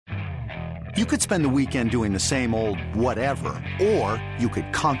You could spend the weekend doing the same old whatever, or you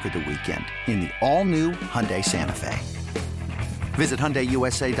could conquer the weekend in the all-new Hyundai Santa Fe. Visit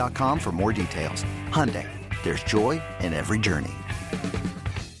HyundaiUSA.com for more details. Hyundai, there's joy in every journey.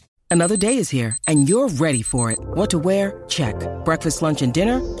 Another day is here, and you're ready for it. What to wear? Check. Breakfast, lunch, and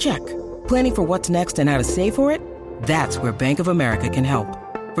dinner? Check. Planning for what's next and how to save for it? That's where Bank of America can help.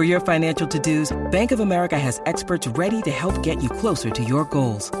 For your financial to-dos, Bank of America has experts ready to help get you closer to your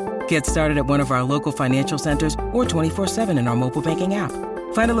goals. Get started at one of our local financial centers or 24/7 in our mobile banking app.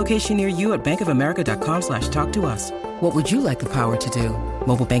 Find a location near you at bankofamerica.com/talktous. What would you like the power to do?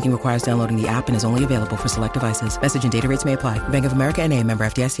 Mobile banking requires downloading the app and is only available for select devices. Message and data rates may apply. Bank of America N.A., member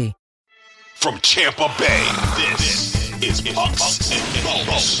FDIC. From Tampa Bay, this is Pucks and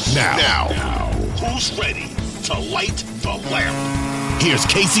Bolts. Now, who's ready to light the lamp? Here's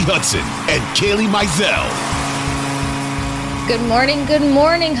Casey Hudson and Kaylee Mizell. Good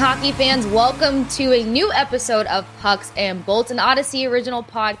morning, hockey fans. Welcome to a new episode of Pucks and Bolts, an Odyssey original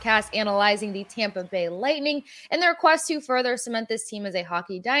podcast analyzing the Tampa Bay Lightning and their quest to further cement this team as a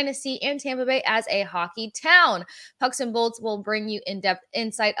hockey dynasty and Tampa Bay as a hockey town. Pucks and Bolts will bring you in-depth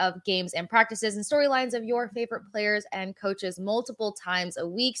insight of games and practices and storylines of your favorite players and coaches multiple times a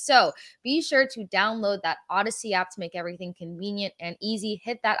week. So be sure to download that Odyssey app to make everything convenient and easy.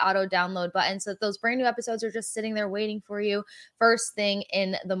 Hit that auto download button so that those brand new episodes are just sitting there waiting for you first thing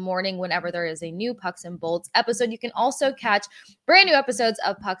in the morning whenever there is a new Pucks and Bolts episode. You can also catch brand new episodes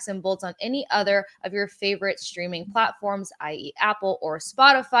of Pucks and Bolts on any other of your favorite streaming platforms, i.e. Apple or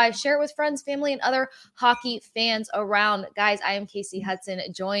Spotify. Share it with friends, family, and other hockey fans around. Guys, I am Casey Hudson,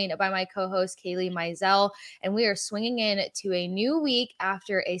 joined by my co-host Kaylee Mizell, and we are swinging in to a new week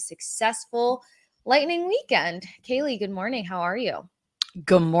after a successful Lightning weekend. Kaylee, good morning. How are you?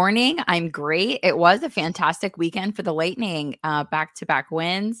 Good morning. I'm great. It was a fantastic weekend for the Lightning. Back-to-back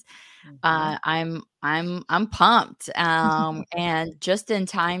wins. I'm pumped. And just in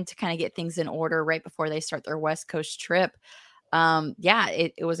time to kind of get things in order right before they start their West Coast trip.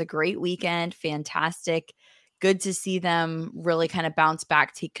 It was a great weekend. Fantastic. Good to see them really kind of bounce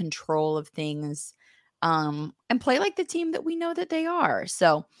back, take control of things, and play like the team that we know that they are.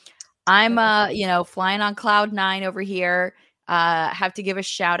 So I'm flying on cloud 9 over here. Have to give a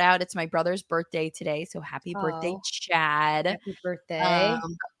shout out. It's my brother's birthday today. So happy birthday, Chad. Happy birthday.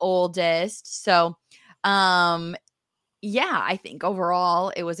 Oldest. So, I think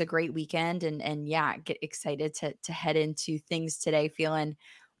overall it was a great weekend and get excited to head into things today, feeling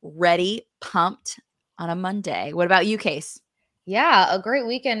ready, pumped on a Monday. What about you, Case? Yeah, a great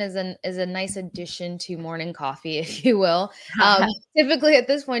weekend is a nice addition to morning coffee, if you will. Typically at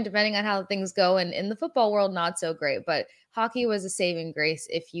this point, depending on how things go, and in the football world, not so great, but hockey was a saving grace,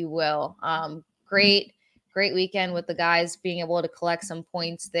 if you will. Great weekend with the guys being able to collect some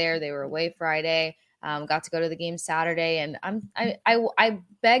points there. They were away Friday, got to go to the game Saturday, and I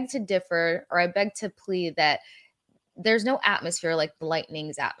beg to differ, or I beg to plead that there's no atmosphere like the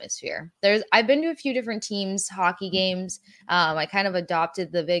Lightning's atmosphere. I've been to a few different teams' hockey games. I kind of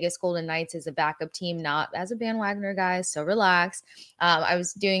adopted the Vegas Golden Knights as a backup team, not as a bandwagoner, guys. So relax. I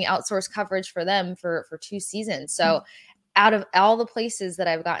was doing outsourced coverage for them for 2 seasons. So out of all the places that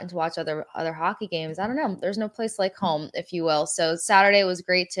I've gotten to watch other hockey games, I don't know, there's no place like home, if you will. So Saturday was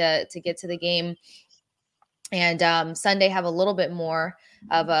great to get to the game. And Sunday have a little bit more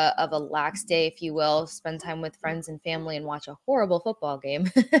of a lax day, if you will, spend time with friends and family and watch a horrible football game.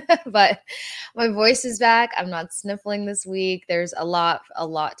 But my voice is back. I'm not sniffling this week. There's a lot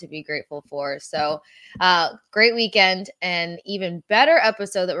to be grateful for. So great weekend, and even better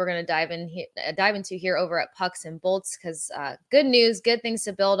episode that we're going to dive into here over at Pucks and Bolts, because good news, good things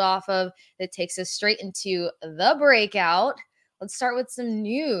to build off of. That takes us straight into the breakout. Let's start with some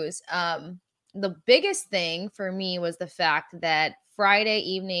news. The biggest thing for me was the fact that Friday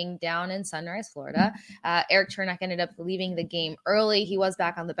evening down in Sunrise, Florida, Erik Cernak ended up leaving the game early. He was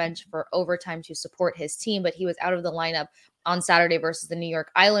back on the bench for overtime to support his team, but he was out of the lineup on Saturday versus the New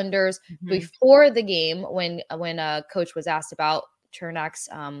York Islanders. Before the game, when coach was asked about Cernak's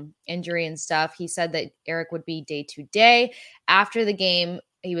injury and stuff, he said that Erik would be day to day. After the game,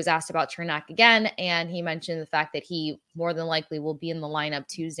 he was asked about Cernak again, and he mentioned the fact that he more than likely will be in the lineup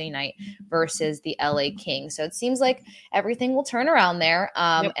Tuesday night versus the LA Kings. So it seems like everything will turn around there.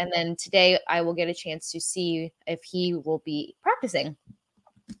 And then today I will get a chance to see if he will be practicing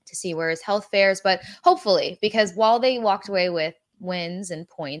to see where his health fares. But hopefully, because while they walked away with wins and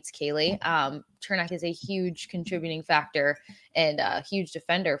points, Kaylee, Cernak is a huge contributing factor and a huge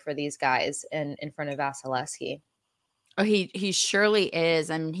defender for these guys in front of Vasilevsky. Oh, he surely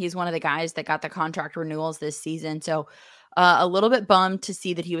is. I mean, he's one of the guys that got the contract renewals this season. So A little bit bummed to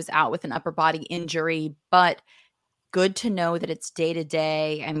see that he was out with an upper body injury, but good to know that it's day to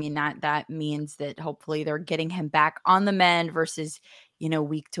day. I mean, that means that hopefully they're getting him back on the mend versus,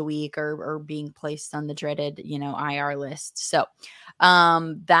 week to week or being placed on the dreaded, IR list. So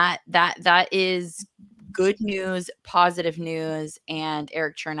that is good news, positive news. And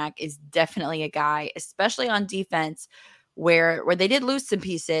Erik Cernak is definitely a guy, especially on defense, where they did lose some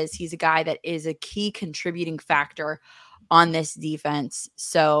pieces. He's a guy that is a key contributing factor on this defense.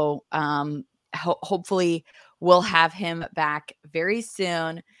 So hopefully we'll have him back very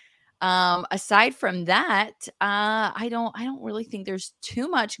soon. Aside from that, I don't really think there's too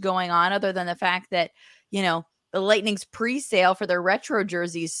much going on other than the fact that, the Lightning's pre-sale for their retro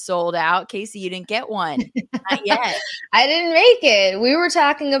jerseys sold out. Casey, you didn't get one. Not yet. I didn't make it. We were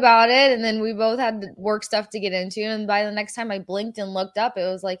talking about it, and then we both had work stuff to get into. And by the next time I blinked and looked up, it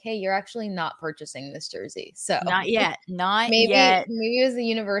was like, hey, you're actually not purchasing this jersey. So not yet. Maybe it was the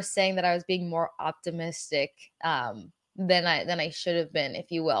universe saying that I was being more optimistic than I should have been,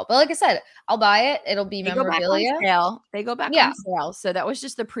 if you will. But like I said, I'll buy it. It'll be memorabilia. They go back on sale. So that was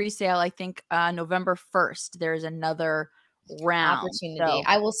just the pre-sale. I think November 1st, there's another round opportunity. So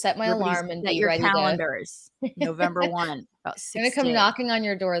I will set my alarm and set be your ready calendars. November 1. About 6 I'm gonna come knocking on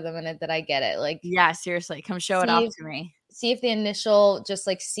your door the minute that I get it. Like, yeah, seriously, come show it off to me. See if the initial, just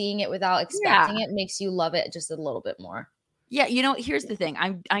like seeing it without expecting it, makes you love it just a little bit more. Yeah, here's the thing.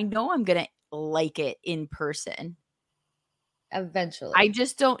 I know I'm gonna like it in person. Eventually. I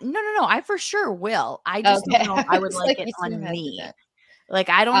just don't. No. I for sure will. I just don't know if I would like it on me. Like,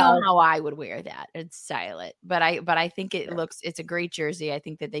 I don't know how I would wear that and style it, but I think it's a great jersey. I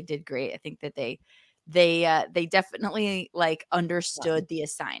think that they did great. I think that they definitely like understood the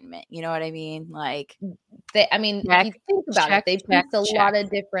assignment. You know what I mean? Like, if you think about it, they put a lot of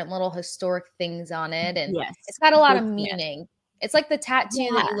different little historic things on it, and it's got a lot of meaning. It's like the tattoo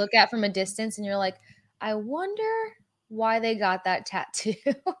that you look at from a distance and you're like, I wonder why they got that tattoo.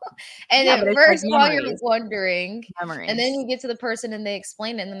 And at first, like, while you're wondering, and then you get to the person and they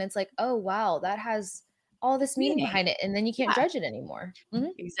explain it, and then it's like, oh wow, that has all this meaning behind it, and then you can't judge it anymore. Mm-hmm.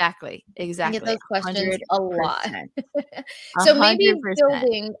 Exactly. I get those questions 100%. A lot. So maybe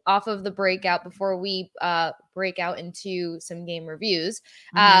building off of the breakout before we break out into some game reviews,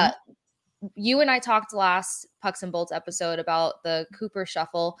 you and I talked last Pucks and Bolts episode about the Cooper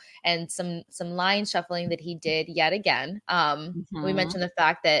shuffle and some line shuffling that he did yet again. We mentioned the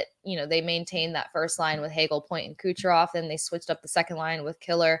fact that, they maintained that first line with Hagel, Point, and Kucherov. Then they switched up the second line with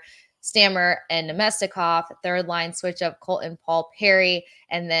Killer, Stammer, and Nemestikov. Third line switch up Colton, Paul, Perry,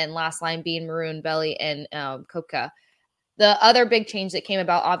 and then last line being Maroon, Belly, and Kopka. The other big change that came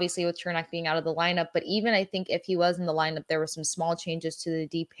about, obviously, with Cernak being out of the lineup, but even I think if he was in the lineup, there were some small changes to the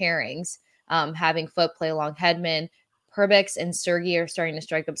D pairings. Having Foot play along Hedman, Perbix and Sergei are starting to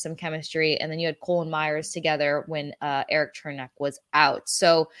strike up some chemistry. And then you had Cole and Myers together when Erik Cernak was out.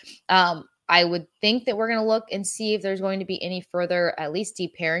 So I would think that we're going to look and see if there's going to be any further, at least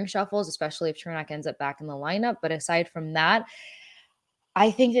deep pairing shuffles, especially if Cernak ends up back in the lineup. But aside from that,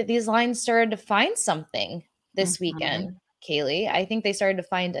 I think that these lines started to find something this weekend, Kaylee. I think they started to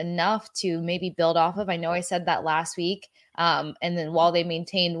find enough to maybe build off of. I know I said that last week. And then while they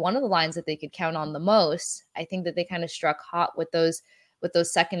maintained one of the lines that they could count on the most, I think that they kind of struck hot with those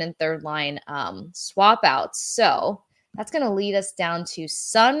second and third line swap outs. So that's going to lead us down to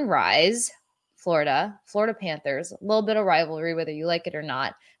Sunrise, Florida Panthers, a little bit of rivalry, whether you like it or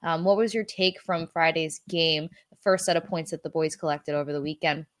not. What was your take from Friday's game, the first set of points that the boys collected over the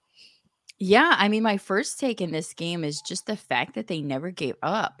weekend? Yeah, I mean, my first take in this game is just the fact that they never gave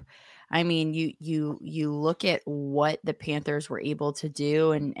up. I mean, you look at what the Panthers were able to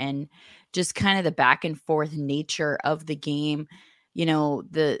do and just kind of the back and forth nature of the game.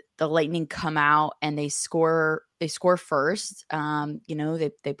 The Lightning come out and they score first.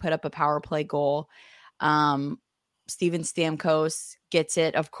 They put up a power play goal. Steven Stamkos gets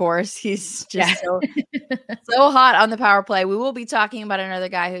it. Of course, he's just so hot on the power play. We will be talking about another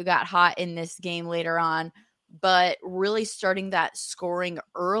guy who got hot in this game later on. But really starting that scoring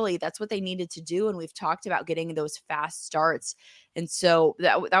early, that's what they needed to do. And we've talked about getting those fast starts. And so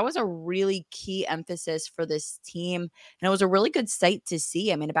that was a really key emphasis for this team. And it was a really good sight to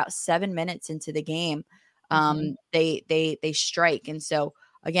see. I mean, about 7 minutes into the game, they strike. And so,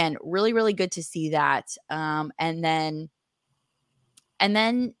 again, really, really good to see that. And then,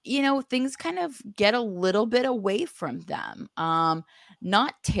 things kind of get a little bit away from them.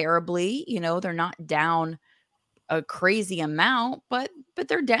 Not terribly, they're not down a crazy amount, but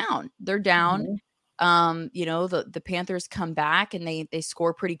they're down. They're down. The Panthers come back and they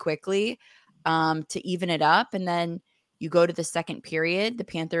score pretty quickly to even it up. And then, You go to the second period, the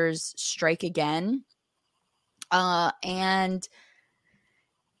Panthers strike again. And,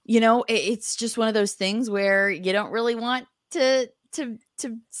 it's just one of those things where you don't really want to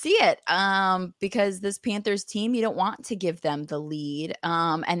see it because this Panthers team, you don't want to give them the lead.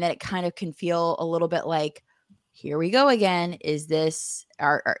 And then it kind of can feel a little bit like, here we go again. Is this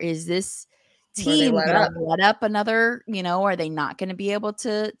team going to let up another, are they not going to be able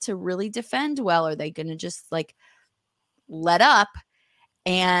to really defend well? Are they going to just like let up?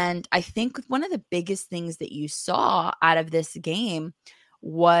 And I think one of the biggest things that you saw out of this game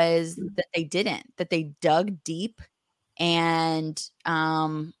was that they dug deep. And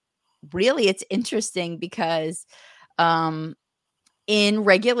really it's interesting because in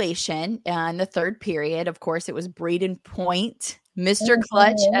regulation in the third period, of course, it was Brayden Point, Mr.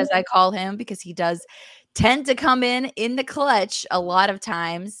 Clutch, as I call him, because he does tend to come in the clutch a lot of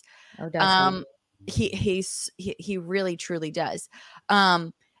times. He really truly does.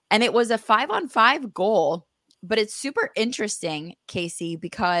 And it was a 5-on-5 goal, but it's super interesting, Casey,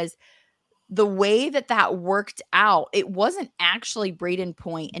 because the way that worked out, it wasn't actually Brayden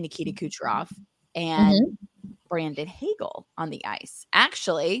Point and Nikita Kucherov and Brandon Hagel on the ice.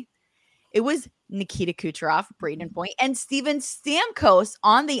 Actually, it was Nikita Kucherov, Brayden Point, and Steven Stamkos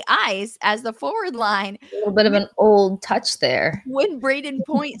on the ice as the forward line. A little bit of an old touch there. When Brayden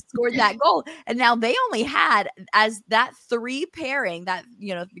Point scored that goal. And now they only had, as that three pairing, that,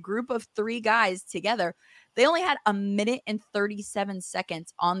 the group of three guys together, they only had 1 minute and 37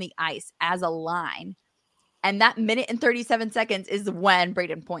 seconds on the ice as a line. And that 1 minute and 37 seconds is when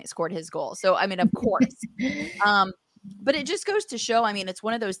Brayden Point scored his goal. So, I mean, of course. But it just goes to show, I mean, it's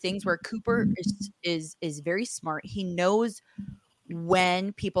one of those things where Cooper is very smart. He knows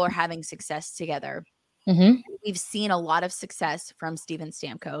when people are having success together. We've seen a lot of success from Steven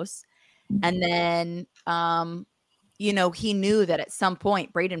Stamkos. And then, he knew that at some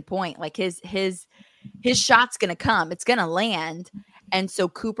point, Brayden Point, like his shot's going to come. It's going to land. And so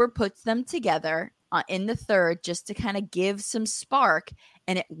Cooper puts them together in the third just to kind of give some spark,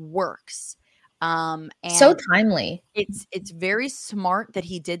 and it works. And so timely. It's very smart that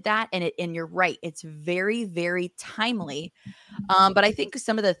he did that. And you're right. It's very, very timely. But I think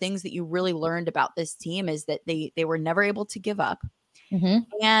some of the things that you really learned about this team is that they were never able to give up.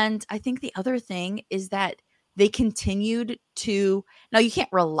 And I think the other thing is that they continued to, now you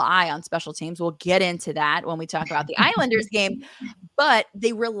can't rely on special teams. We'll get into that when we talk about the Islanders game, but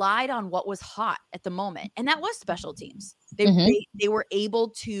they relied on what was hot at the moment. And that was special teams. They were able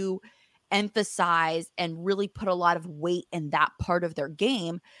to emphasize and really put a lot of weight in that part of their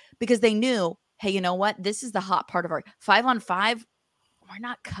game because they knew, hey, you know what? This is the hot part of our 5-on-5. We're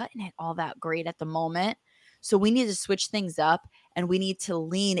not cutting it all that great at the moment. So we need to switch things up, and we need to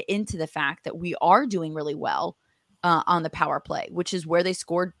lean into the fact that we are doing really well on the power play, which is where they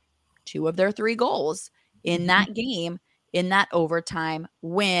scored 2 of their 3 goals in that game, in that overtime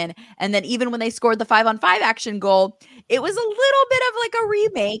win. And then even when they scored the 5-on-5 action goal, it was a little bit of like a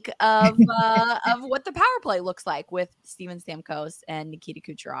remake of what the power play looks like with Steven Stamkos and Nikita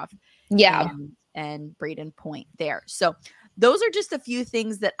Kucherov. Yeah. And Brayden Point there. So those are just a few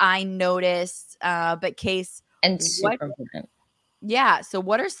things that I noticed. But Case, and super important. Yeah. So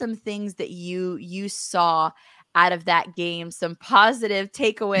what are some things that you saw out of that game? Some positive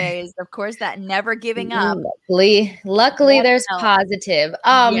takeaways. Of course, that never giving up. Luckily there's positive.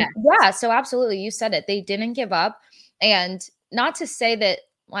 Yes. Yeah. So absolutely. You said it. They didn't give up. And not to say that,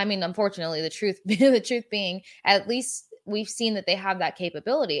 I mean, unfortunately, the truth being, at least we've seen that they have that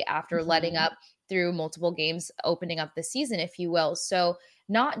capability after letting up through multiple games, opening up the season, if you will. So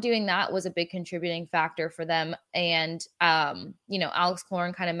not doing that was a big contributing factor for them. And, Alex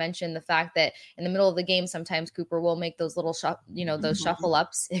Killorn kind of mentioned the fact that in the middle of the game, sometimes Cooper will make those little, those shuffle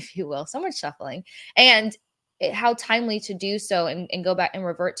ups, if you will, so much shuffling, and how timely to do so and go back and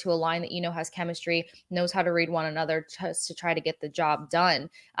revert to a line that, has chemistry, knows how to read one another just to try to get the job done.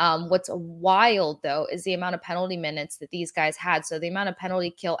 What's wild, though, is the amount of penalty minutes that these guys had. So the amount of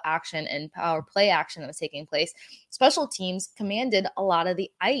penalty kill action and power play action that was taking place. Special teams commanded a lot of the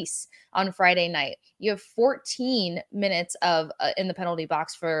ice on Friday night. You have 14 minutes of in the penalty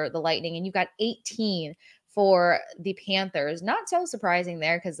box for the Lightning, and you got 18 for the Panthers. Not so surprising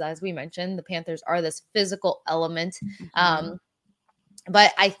there because, as we mentioned, the Panthers are this physical element.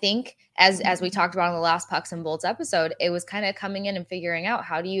 But I think as we talked about in the last Pucks and Bolts episode, it was kind of coming in and figuring out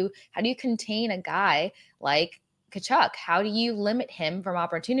how do you contain a guy like Tkachuk? How do you limit him from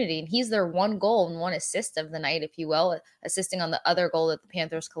opportunity? And he's their 1 goal and 1 assist of the night, if you will, assisting on the other goal that the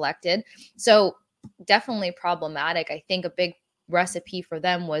Panthers collected. So definitely problematic. I think a big recipe for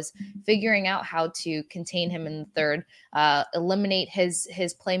them was figuring out how to contain him in the third, eliminate his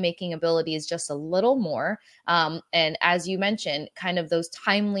playmaking abilities just a little more. And as you mentioned, kind of those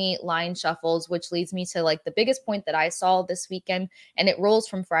timely line shuffles, which leads me to like the biggest point that I saw this weekend, and it rolls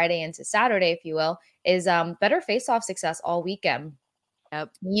from Friday into Saturday, if you will, is better face-off success all weekend.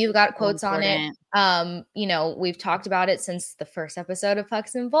 Yep. You've got quotes on it. We've talked about it since the first episode of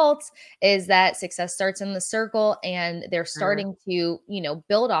Pucks and Volts, is that success starts in the circle, and they're starting to,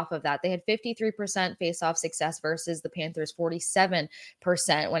 build off of that. They had 53% face-off success versus the Panthers 47%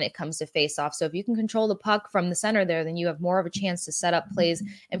 when it comes to face-off. So if you can control the puck from the center there, then you have more of a chance to set up plays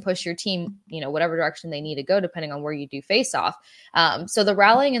and push your team, whatever direction they need to go, depending on where you do face-off. So the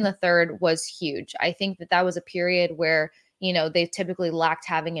rallying in the third was huge. I think that was a period where they typically lacked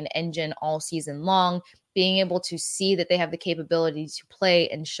having an engine all season long, being able to see that they have the capability to play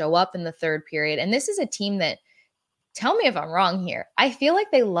and show up in the third period. And this is a team that, tell me if I'm wrong here, I feel like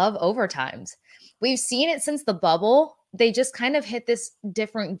they love overtimes. We've seen it since the bubble. They just kind of hit this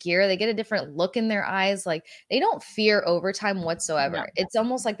different gear. They get a different look in their eyes. Like they don't fear overtime whatsoever. No. It's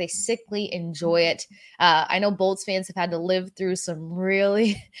almost like they sickly enjoy it. I know Bolts fans have had to live through some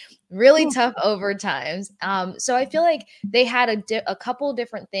really tough overtimes. So I feel like they had a couple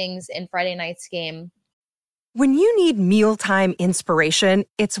different things in Friday night's game. When you need mealtime inspiration,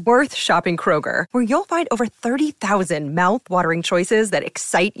 it's worth shopping Kroger, where you'll find over 30,000 mouth-watering choices that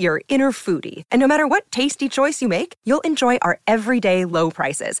excite your inner foodie. And no matter what tasty choice you make, you'll enjoy our everyday low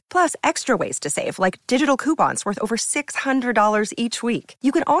prices, plus extra ways to save, like digital coupons worth over $600 each week.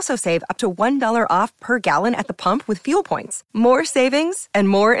 You can also save up to $1 off per gallon at the pump with fuel points. More savings and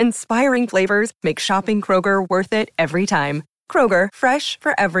more inspiring flavors make shopping Kroger worth it every time. Kroger, fresh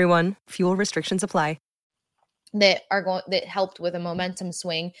for everyone. Fuel restrictions apply. That helped with a momentum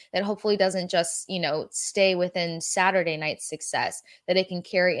swing that hopefully doesn't just, stay within Saturday night's success, that it can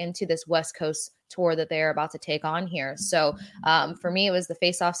carry into this West Coast tour that they're about to take on here. So for me, it was the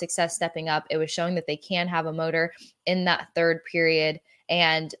face-off success stepping up. It was showing that they can have a motor in that third period,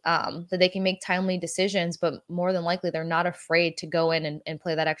 and that they can make timely decisions, but more than likely they're not afraid to go in and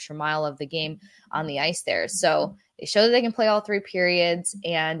play that extra mile of the game on the ice there. So they show that they can play all three periods,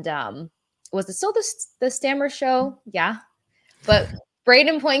 and was it still the Stammer show? Yeah. But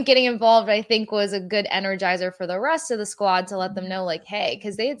Braden Point getting involved, I think, was a good energizer for the rest of the squad to let them know, like, hey,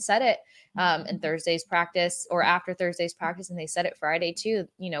 because they had said it in Thursday's practice or after Thursday's practice, and they said it Friday too.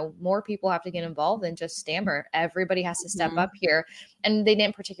 More people have to get involved than just Stammer. Everybody has to step up here. And they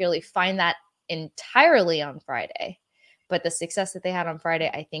didn't particularly find that entirely on Friday. But the success that they had on Friday,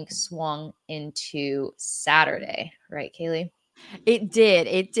 I think, swung into Saturday. Right, Kaylee? It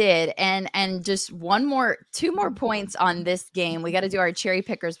did. And just two more points on this game. We got to do our cherry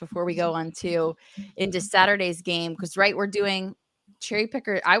pickers before we go on into Saturday's game. Because we're doing cherry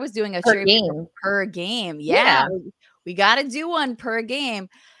picker. I was doing a cherry picker per game. Yeah. We got to do one per game.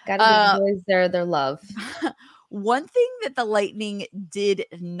 Got to give boys their love. One thing that the Lightning did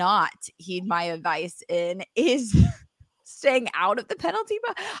not heed my advice in is staying out of the penalty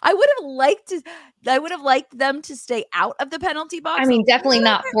box. I would have liked them to stay out of the penalty box. I mean, definitely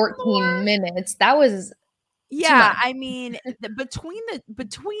not 14 minutes. That was I mean, between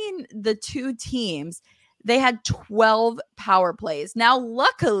the two teams, they had 12 power plays. Now,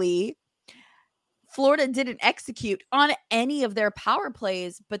 luckily, Florida didn't execute on any of their power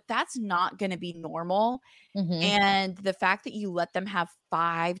plays, but that's not going to be normal. Mm-hmm. And the fact that you let them have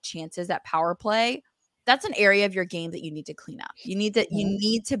 5 chances at power play, that's an area of your game that you need to clean up. You need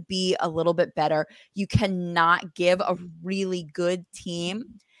to be a little bit better. You cannot give a really good team,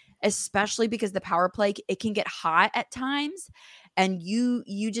 especially because the power play, it can get hot at times, and you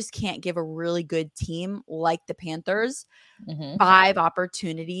just can't give a really good team like the Panthers 5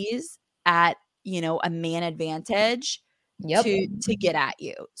 opportunities at, a man advantage to get at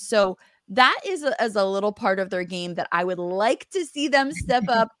you. So that is a little part of their game that I would like to see them step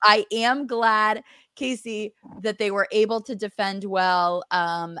up. I am glad, Casey, that they were able to defend well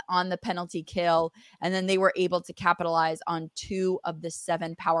on the penalty kill, and then they were able to capitalize on 2 of the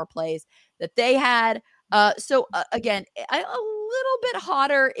 7 power plays that they had. So again, a little bit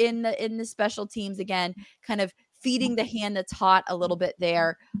hotter in the special teams, again, kind of feeding the hand that's hot a little bit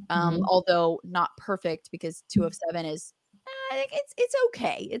there, although not perfect, because 2 of 7 is, I think it's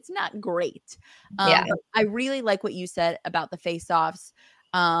okay. It's not great. But I really like what you said about the face-offs.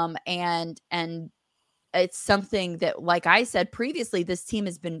 And it's something that, like I said previously, this team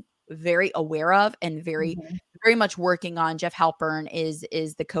has been very aware of and very, very much working on. Jeff Halpern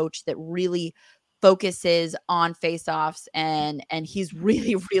is the coach that really focuses on face-offs, and he's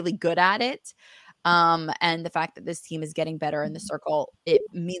really, really good at it. And the fact that this team is getting better in the circle, it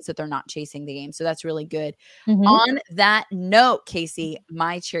means that they're not chasing the game. So that's really good. Mm-hmm. On that note, Casey,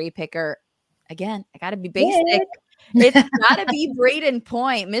 my cherry picker, again, I got to be basic. It's got to be Brayden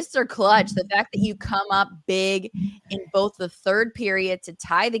Point, Mr. Clutch. The fact that you come up big in both the third period to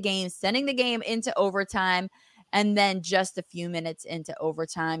tie the game, sending the game into overtime, and then just a few minutes into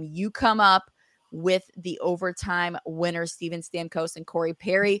overtime, you come up with the overtime winner, Steven Stamkos and Corey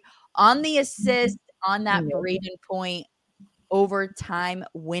Perry, on the assist on that Brayden Point overtime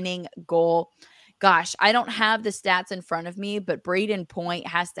winning goal. Gosh, I don't have the stats in front of me, but Brayden Point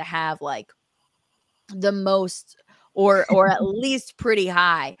has to have like the most or at least pretty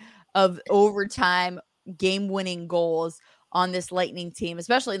high of overtime game-winning goals on this Lightning team,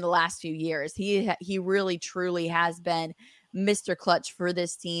 especially in the last few years. He really truly has been Mr. Clutch for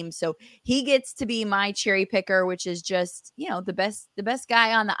this team. So he gets to be my cherry picker, which is just, the best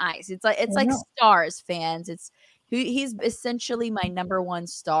guy on the ice. It's like stars, fans. He's essentially my number one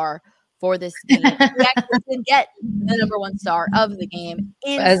star for this game. He actually did get the number one star of the game.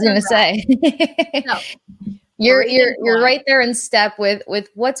 I was going to say, no, you're right there in step with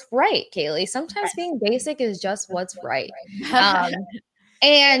what's right, Kaylee. Sometimes being basic is just what's right.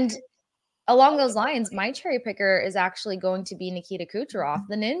 And along those lines, my cherry picker is actually going to be Nikita Kucherov,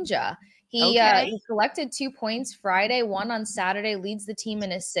 the Ninja. He collected 2 points Friday, 1 on Saturday, leads the team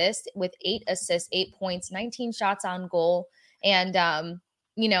in assists with 8 assists, 8 points, 19 shots on goal. And,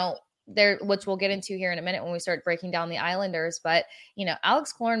 which we'll get into here in a minute when we start breaking down the Islanders. But,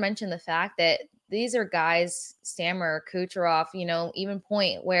 Alex Killorn mentioned the fact that these are guys, Stammer, Kucherov, even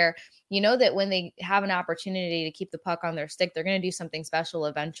Point, where that when they have an opportunity to keep the puck on their stick, they're going to do something special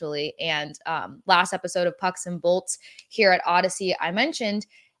eventually. And last episode of Pucks and Bolts here at Odyssey, I mentioned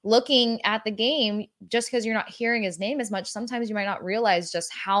looking at the game, just because you're not hearing his name as much, sometimes you might not realize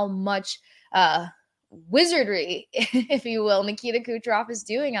just how much wizardry, if you will, Nikita Kucherov is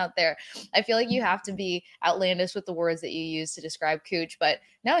doing out there. I feel like you have to be outlandish with the words that you use to describe Kuch, but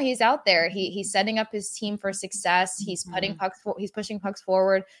no, he's out there. He's setting up his team for success. He's putting pucks. He's pushing pucks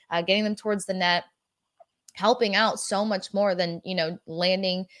forward, getting them towards the net, helping out so much more than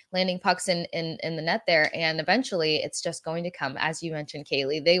landing pucks in the net there. And eventually it's just going to come, as you mentioned,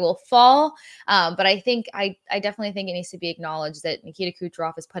 Kaylee, they will fall. But I think I definitely think it needs to be acknowledged that Nikita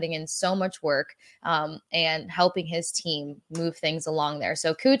Kucherov is putting in so much work and helping his team move things along there.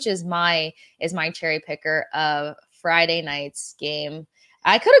 So Kuch is my cherry picker of Friday night's game.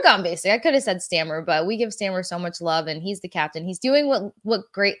 I could have gone basic. I could have said Stammer, but we give Stammer so much love, and he's the captain. He's doing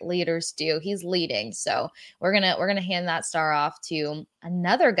what great leaders do. He's leading. So we're gonna hand that star off to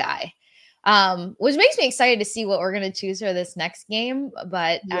another guy, which makes me excited to see what we're gonna choose for this next game.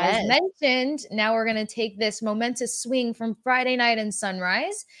 But as mentioned, now we're gonna take this momentous swing from Friday night and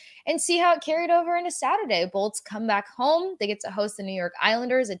Sunrise and see how it carried over into Saturday. Bolts come back home. They get to host the New York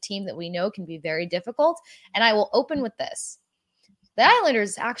Islanders, a team that we know can be very difficult. And I will open with this. The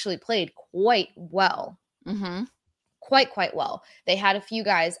Islanders actually played quite well. Mm-hmm. Quite well. They had a few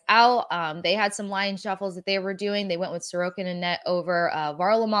guys out. They had some line shuffles that they were doing. They went with Sorokin and net over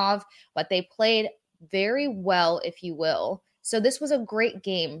Varlamov, but they played very well, if you will. So this was a great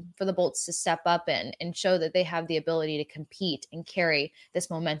game for the Bolts to step up in and show that they have the ability to compete and carry this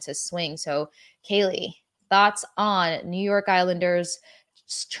momentous swing. So, Kaylee, thoughts on New York Islanders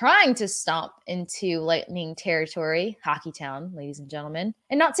trying to stomp into Lightning territory, Hockey Town, ladies and gentlemen,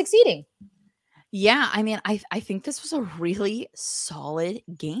 and not succeeding? Yeah, I mean, I think this was a really solid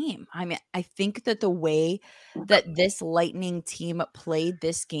game. I mean, I think that the way that this Lightning team played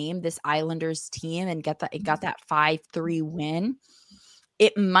this game, this Islanders team, and got that 5-3 win,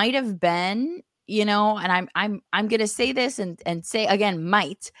 it might have been, and I'm gonna say this and say again,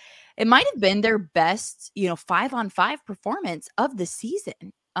 it might have been their best, 5-on-5 performance of the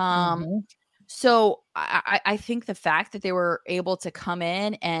season. So I think the fact that they were able to come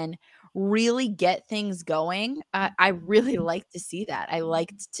in and really get things going, I really like to see that. I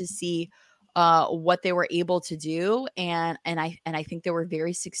liked to see what they were able to do, and I think they were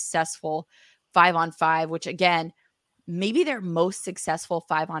very successful 5-on-5, which again, maybe their most successful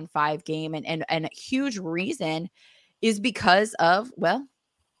 5-on-5 game, and a huge reason is because of, well,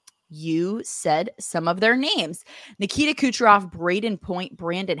 you said some of their names: Nikita Kucherov, Brayden Point,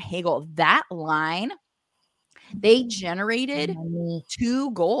 Brandon Hagel. That line, they generated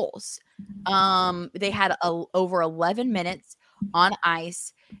 2 goals. They had over 11 minutes on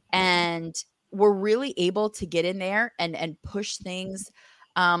ice and were really able to get in there and push things.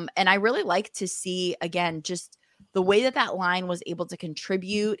 And I really like to see, again, just the way that line was able to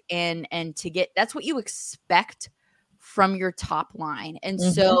contribute and to get, that's what you expect from your top line. And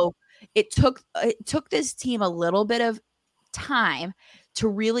so it took this team a little bit of time to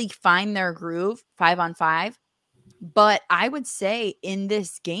really find their groove 5-on-5. But I would say in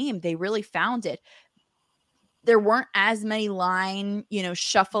this game, they really found it. There weren't as many line,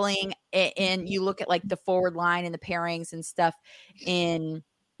 shuffling, and you look at like the forward line and the pairings and stuff in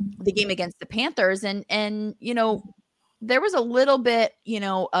the game against the Panthers. And there was a little bit,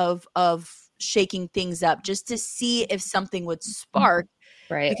 of shaking things up just to see if something would spark.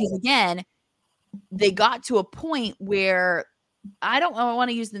 Right. Because again, they got to a point where I don't want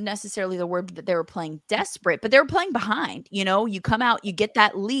to use necessarily the word that they were playing desperate, but they were playing behind. You come out, you get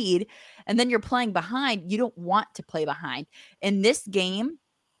that lead, and then you're playing behind. You don't want to play behind. In this game,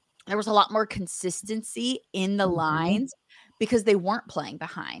 there was a lot more consistency in the lines because they weren't playing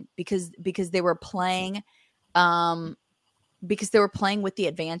behind, because they were playing with the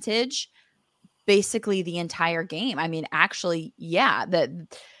advantage basically the entire game. I mean, actually, yeah,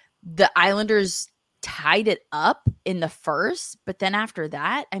 the Islanders tied it up in the first, but then after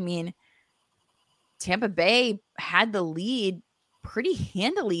that, I mean, Tampa Bay had the lead pretty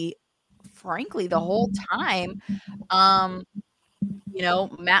handily, frankly, the whole time.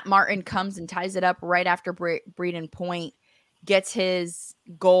 Matt Martin comes and ties it up right after Brayden Point gets his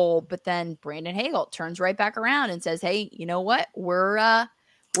goal, but then Brandon Hagel turns right back around and says, hey, you know what? We're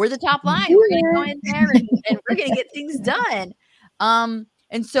the top line. We're going to go in there and we're going to get things done.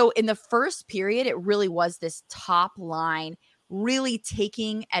 And so in the first period, it really was this top line really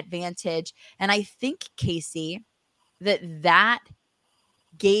taking advantage. And I think, Casey, that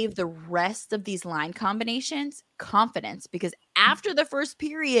gave the rest of these line combinations confidence, because after the first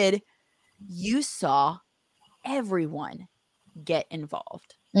period, you saw everyone get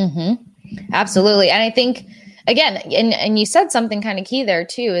involved. Absolutely. And I think, again, and you said something kind of key there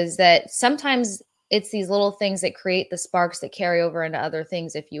too, is that sometimes it's these little things that create the sparks that carry over into other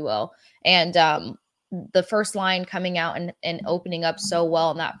things, if you will. And the first line coming out and opening up so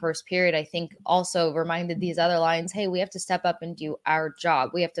well in that first period, I think also reminded these other lines, hey, we have to step up and do our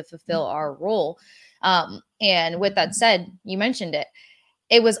job. We have to fulfill our role. And with that said, you mentioned it.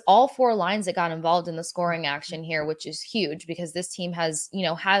 It was all four lines that got involved in the scoring action here, which is huge because this team has,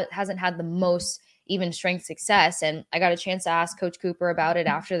 hasn't had the most even strength success. And I got a chance to ask Coach Cooper about it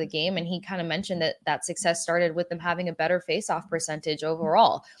after the game. And he kind of mentioned that success started with them having a better faceoff percentage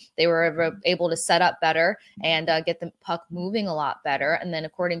overall. They were able to set up better and get the puck moving a lot better. And then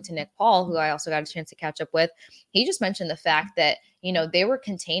according to Nick Paul, who I also got a chance to catch up with, he just mentioned the fact that, they were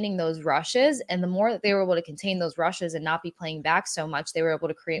containing those rushes, and the more that they were able to contain those rushes and not be playing back so much, they were able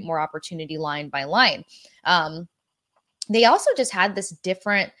to create more opportunity line by line. They also just had this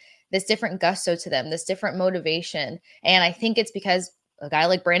different gusto to them, this different motivation. And I think it's because a guy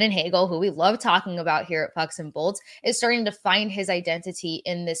like Brandon Hagel, who we love talking about here at Pucks and Bolts, is starting to find his identity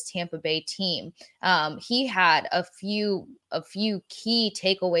in this Tampa Bay team. He had a few key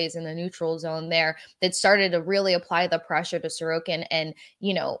takeaways in the neutral zone there that started to really apply the pressure to Sorokin. And,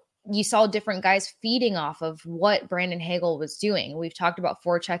 you saw different guys feeding off of what Brandon Hagel was doing. We've talked about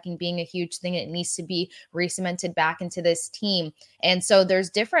forechecking being a huge thing. It needs to be re-cemented back into this team. And so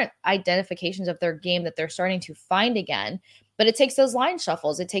there's different identifications of their game that they're starting to find again. But it takes those line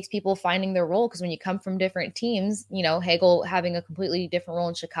shuffles. It takes people finding their role, because when you come from different teams, Hagel having a completely different role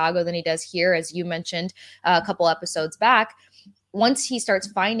in Chicago than he does here, as you mentioned a couple episodes back, once he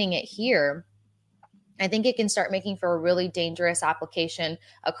starts finding it here, I think it can start making for a really dangerous application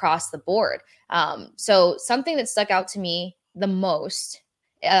across the board. So something that stuck out to me the most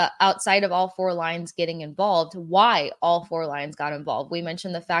outside of all four lines getting involved, why all four lines got involved. We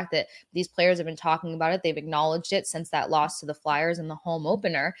mentioned the fact that these players have been talking about it. They've acknowledged it since that loss to the Flyers in the home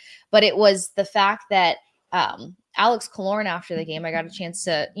opener. But it was the fact that Alex Killorn, after the game, I got a chance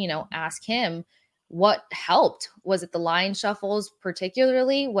to, ask him, what helped? Was it the line shuffles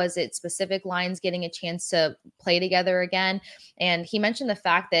particularly? Was it specific lines getting a chance to play together again? And he mentioned the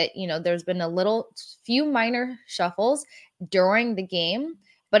fact that, there's been few minor shuffles during the game,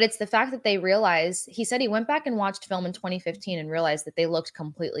 but it's the fact that they realized, he said he went back and watched film in 2015 and realized that they looked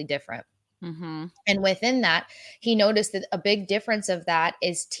completely different. And within that, he noticed that a big difference of that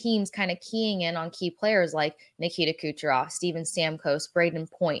is teams kind of keying in on key players like Nikita Kucherov, Steven Stamkos, Brayden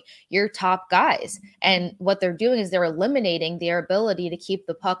Point, your top guys. And what they're doing is they're eliminating their ability to keep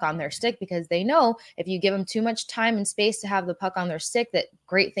the puck on their stick, because they know if you give them too much time and space to have the puck on their stick, that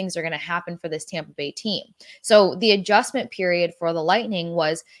great things are going to happen for this Tampa Bay team. So the adjustment period for the Lightning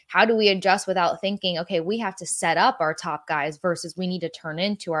was, how do we adjust without thinking, okay, we have to set up our top guys versus we need to turn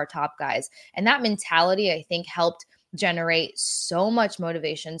into our top guys. And that mentality, I think, helped generate so much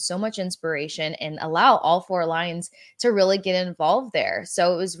motivation, so much inspiration, and allow all four lines to really get involved there.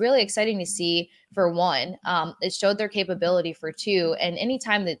 So it was really exciting to see, for one. It showed their capability, for two. And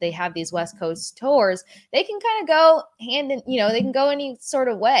anytime that they have these West Coast tours, they can kind of go hand in, they can go any sort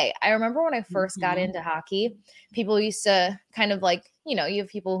of way. I remember when I first got into hockey, people used to kind of like, you have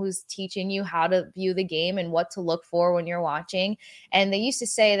people who's teaching you how to view the game and what to look for when you're watching. And they used to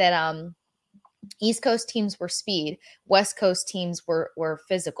say that, East Coast teams were speed, West Coast teams were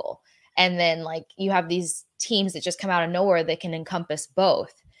physical. And then like you have these teams that just come out of nowhere that can encompass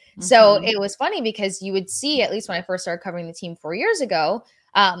both. So it was funny because you would see, at least when I first started covering the team 4 years ago,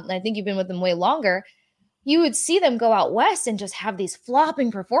 I think you've been with them way longer, you would see them go out West and just have these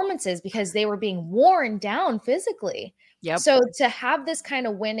flopping performances because they were being worn down physically. Yep. So to have this kind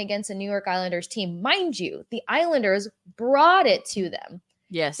of win against a New York Islanders team, mind you, the Islanders brought it to them.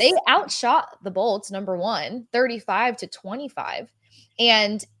 Yes. They outshot the Bolts, number one, 35-25.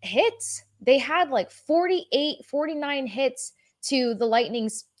 And hits, they had like 48, 49 hits to the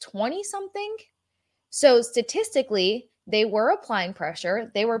Lightning's 20-something. So statistically, they were applying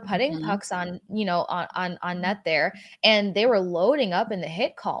pressure. They were putting pucks on, on net there, and they were loading up in the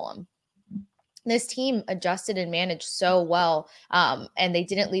hit column. This team adjusted and managed so well, and they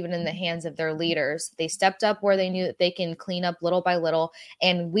didn't leave it in the hands of their leaders. They stepped up where they knew that they can clean up little by little.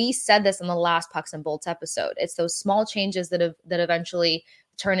 And we said this in the last Pucks and Bolts episode. It's those small changes that eventually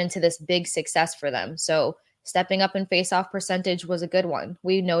turn into this big success for them. So stepping up in face-off percentage was a good one.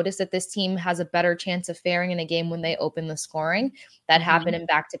 We noticed that this team has a better chance of faring in a game when they open the scoring. That happened in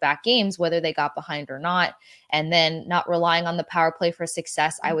back-to-back games, whether they got behind or not. And then not relying on the power play for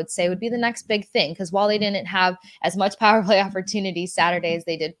success, I would say, would be the next big thing. Because while they didn't have as much power play opportunities Saturday as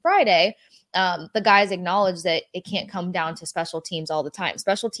they did Friday, the guys acknowledge that it can't come down to special teams all the time.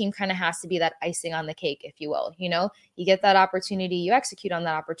 Special team kind of has to be that icing on the cake, if you will. You get that opportunity, you execute on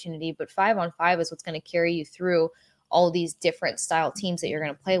that opportunity, but 5-on-5 is what's going to carry you through all these different style teams that you're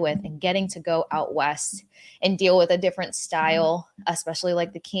going to play with. And getting to go out West and deal with a different style, especially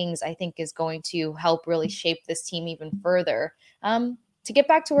like the Kings, I think is going to help really shape this team even further, to get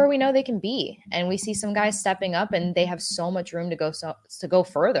back to where we know they can be. And we see some guys stepping up, and they have so much room to go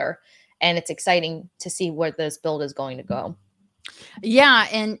further. And it's exciting to see where this build is going to go. Yeah.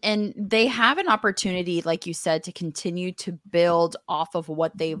 And they have an opportunity, like you said, to continue to build off of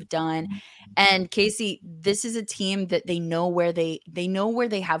what they've done. And Casey, this is a team that they know where they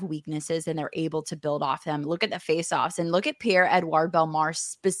have weaknesses, and they're able to build off them. Look at the faceoffs, and look at Pierre-Edouard Bellemare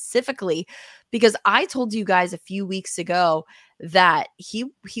specifically, because I told you guys a few weeks ago that he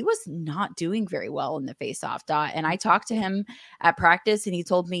was not doing very well in the faceoff dot. And I talked to him at practice, and he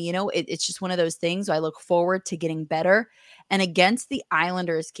told me, it's just one of those things. I look forward to getting better. And against the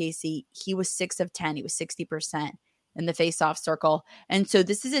Islanders, Casey, he was 6 of 10. He was 60% in the faceoff circle. And so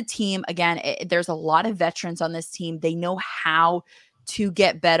this is a team, again, there's a lot of veterans on this team. They know how to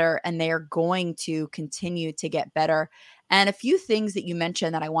get better, and they are going to continue to get better. And a few things that you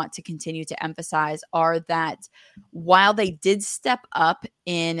mentioned that I want to continue to emphasize are that while they did step up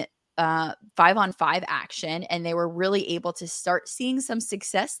in 5-on-5 action, and they were really able to start seeing some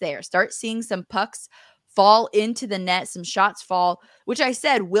success there, start seeing some pucks fall into the net, some shots fall, which I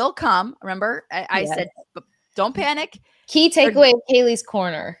said will come. Remember, I said, don't panic. Key takeaway of Kaylee's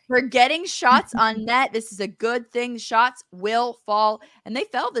corner. We're getting shots on net. This is a good thing. Shots will fall. And they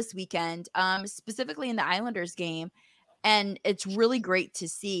fell this weekend, specifically in the Islanders game. And it's really great to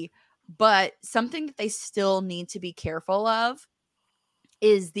see. But something that they still need to be careful of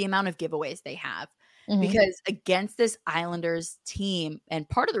is the amount of giveaways they have. Because against this Islanders team, and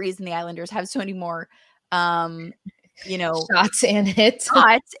part of the reason the Islanders have so many more shots and hits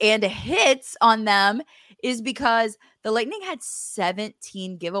on them is because the Lightning had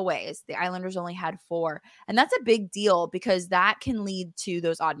 17 giveaways. The Islanders only had 4. And that's a big deal, because that can lead to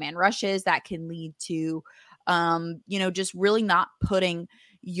those odd man rushes. That can lead to, just really not putting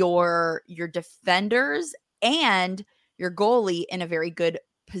your defenders and your goalie in a very good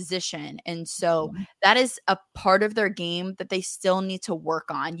position. And so that is a part of their game that they still need to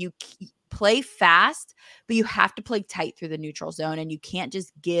work on. You play fast, but you have to play tight through the neutral zone, and you can't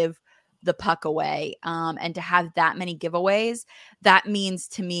just give the puck away. And to have that many giveaways, that means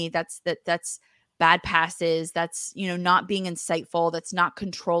to me that's bad passes. That's, not being insightful. That's not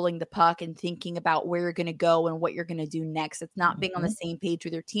controlling the puck and thinking about where you're going to go and what you're going to do next. It's not being on the same page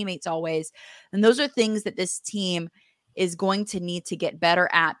with your teammates always. And those are things that this team is going to need to get better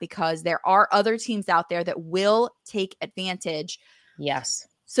at, because there are other teams out there that will take advantage. Yes.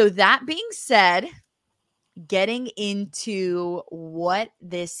 So that being said, getting into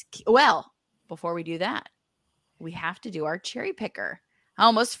before we do that, we have to do our cherry picker. I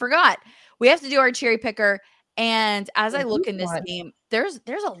almost forgot. We have to do our cherry picker. And as I look in this game, there's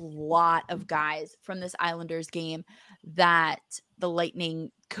a lot of guys from this Islanders game that the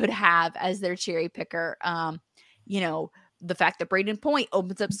Lightning could have as their cherry picker. The fact that Braden Point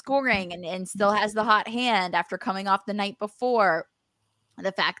opens up scoring and still has the hot hand after coming off the night before.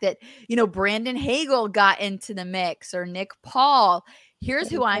 The fact that, Brandon Hagel got into the mix, or Nick Paul. Here's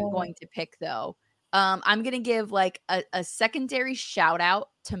who I'm going to pick, though. I'm going to give like a secondary shout out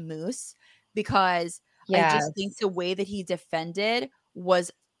to Moose, because I just think the way that he defended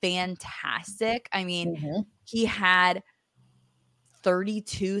was fantastic. I mean, he had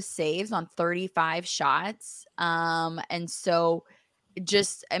 32 saves on 35 shots. And so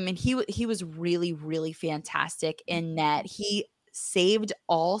he was really, really fantastic in net. He saved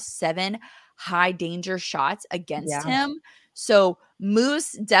all 7 high danger shots against him. So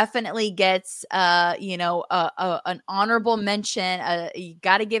Moose definitely gets, an honorable mention. You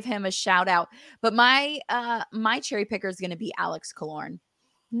got to give him a shout out. But my cherry picker is going to be Alex Killorn.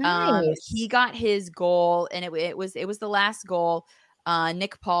 Nice. He got his goal, and it was the last goal.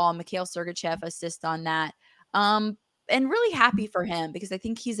 Nick Paul, Mikhail Sergachev assist on that. And really happy for him, because I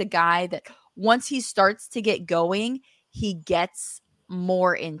think he's a guy that once he starts to get going, he gets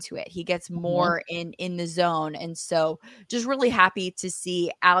more into it. He gets more in the zone. And so just really happy to see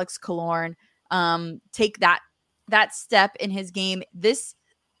Alex Killorn take that step in his game this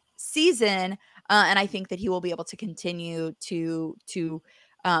season. And I think that he will be able to continue to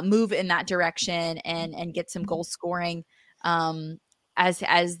move in that direction and get some goal scoring as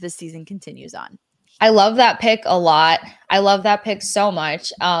the season continues on. I love that pick a lot. I love that pick so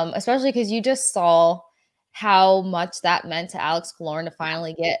much, especially because you just saw how much that meant to Alex Killorn to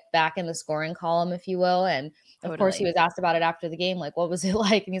finally get back in the scoring column, if you will. And of course, he was asked about it after the game, like, what was it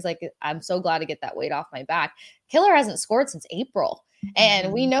like? And he's like, I'm so glad to get that weight off my back. Killer hasn't scored since April.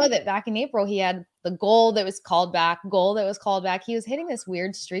 And we know that back in April, he had the goal that was called back. He was hitting this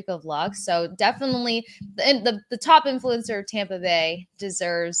weird streak of luck. So definitely the top influencer of Tampa Bay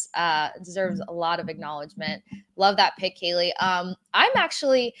deserves a lot of acknowledgement. Love that pick, Kaylee.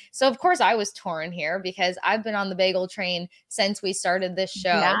 So of course I was torn here, because I've been on the bagel train since we started this show.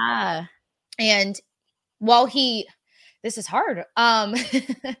 Yeah. And while this is hard.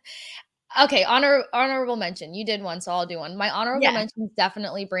 Okay, honorable mention. You did one, so I'll do one. My honorable mention is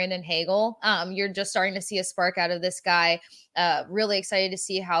definitely Brandon Hagel. You're just starting to see a spark out of this guy. Really excited to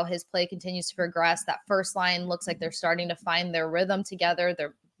see how his play continues to progress. That first line looks like they're starting to find their rhythm together,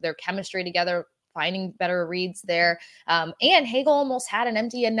 their chemistry together, finding better reads there. And Hagel almost had an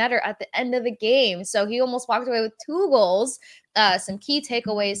empty netter at the end of the game. So he almost walked away with 2 goals, some key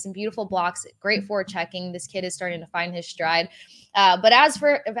takeaways, some beautiful blocks, great forechecking. This kid is starting to find his stride. But as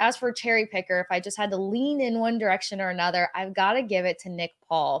for cherry picker, if I just had to lean in one direction or another, I've got to give it to Nick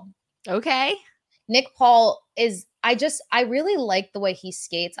Paul. Okay. Nick Paul is, I really like the way he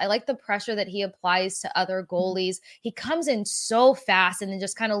skates. I like the pressure that he applies to other goalies. He comes in so fast and then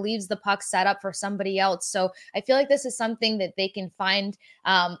just kind of leaves the puck set up for somebody else. So I feel like this is something that they can find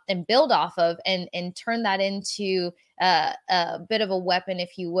and build off of and turn that into a bit of a weapon,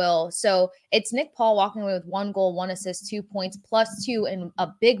 if you will. So it's Nick Paul walking away with 1 goal, 1 assist, 2 points, +2 in a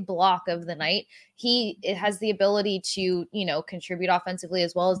big block of the night. It has the ability to, contribute offensively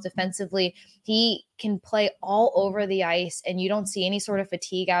as well as defensively. He can play all over the ice and you don't see any sort of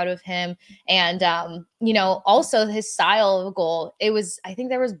fatigue out of him. And, also his style of goal, I think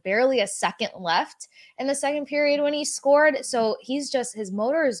there was barely a second left in the second period when he scored. So his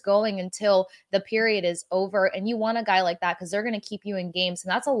motor is going until the period is over. And you want a guy like that because they're going to keep you in games.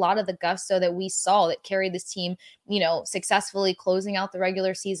 And that's a lot of the gusto that we saw that carried this team, successfully closing out the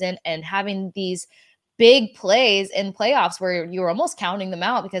regular season and having these big plays in playoffs where you were almost counting them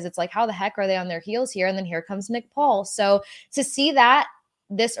out because it's like, how the heck are they on their heels here? And then here comes Nick Paul. So to see that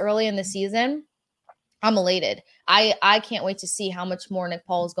this early in the season, I'm elated. I can't wait to see how much more Nick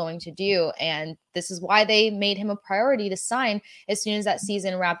Paul is going to do. And this is why they made him a priority to sign as soon as that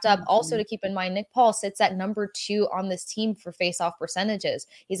season wrapped up. Also to keep in mind, Nick Paul sits at number 2 on this team for faceoff percentages.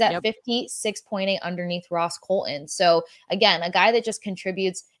 He's at 56.8 underneath Ross Colton. So again, a guy that just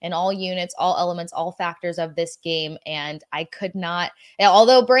contributes in all units, all elements, all factors of this game. And I could not,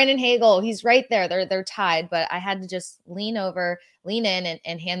 although Brandon Hagel, he's right there. They're tied, but I had to just lean in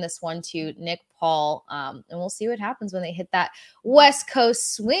and hand this one to Nick Paul. And we'll see what happens when they hit that West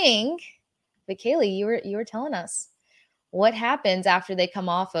Coast swing. But Kaylee, you were telling us what happens after they come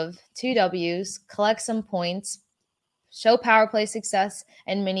off of 2 W's, collect some points, show power play success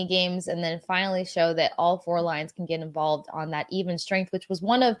in mini games, and then finally show that all 4 lines can get involved on that even strength, which was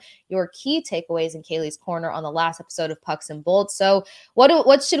one of your key takeaways in Kaylee's Corner on the last episode of Pucks and Bolts. So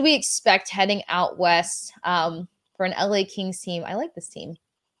what should we expect heading out west for an LA Kings team? I like this team.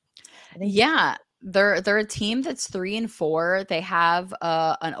 Yeah, they're a team that's 3-4. They have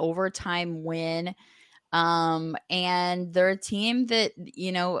an overtime win. And they're a team that,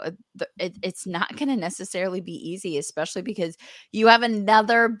 it's not going to necessarily be easy, especially because you have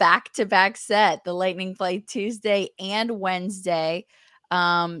another back-to-back set. The Lightning play Tuesday and Wednesday.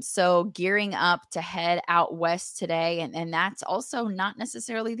 So gearing up to head out west today. And that's also not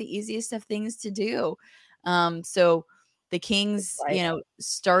necessarily the easiest of things to do. So the Kings,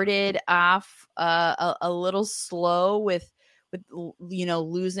 started off a little slow with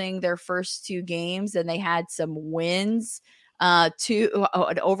losing their first 2 games, and they had some wins, an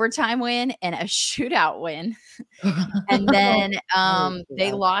overtime win and a shootout win. And then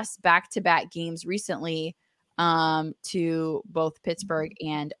they lost back-to-back games recently to both Pittsburgh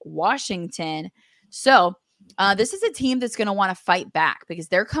and Washington. So this is a team that's going to want to fight back because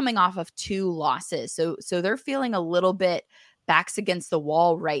they're coming off of 2 losses. So they're feeling a little bit backs against the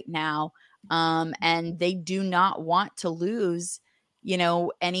wall right now. And they do not want to lose,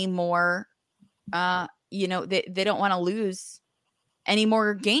 any more, they don't want to lose any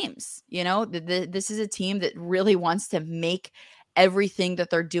more games. This is a team that really wants to make everything that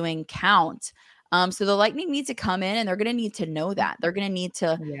they're doing count. So the Lightning need to come in, and they're going to need to know that. They're going to need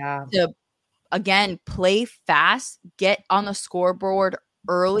to again, play fast, get on the scoreboard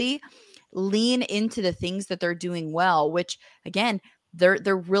early, lean into the things that they're doing well, which again,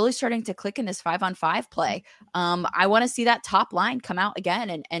 they're really starting to click in this 5-on-5 play. I want to see that top line come out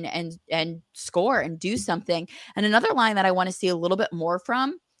again and score and do something. And another line that I want to see a little bit more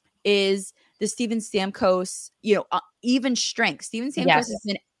from is the Steven Stamkos, even strength. Steven Stamkos has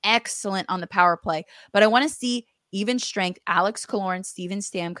been excellent on the power play, but I want to see even strength, Alex Killorn, Steven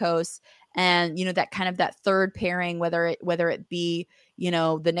Stamkos, and that kind of that third pairing, whether it be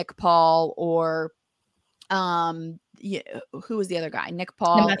the Nick Paul or who was the other guy? Nick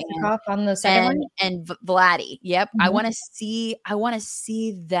Paul on the second one, and Vladdy. Yep. Mm-hmm. I want to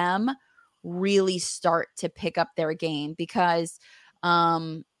see them really start to pick up their game because,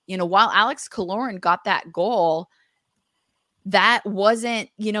 while Alex Killorn got that goal, that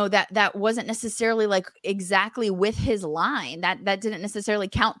wasn't, that wasn't necessarily like exactly with his line. That didn't necessarily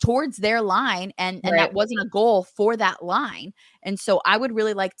count towards their line, and that wasn't a goal for that line. And so I would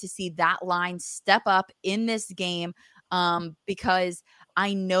really like to see that line step up in this game, because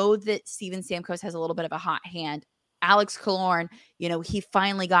I know that Steven Stamkos has a little bit of a hot hand. Alex Killorn, he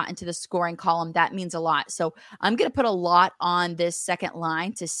finally got into the scoring column. That means a lot. So I'm going to put a lot on this second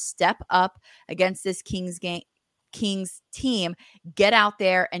line to step up against this Kings team, get out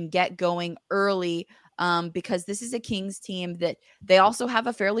there and get going early, because this is a Kings team that they also have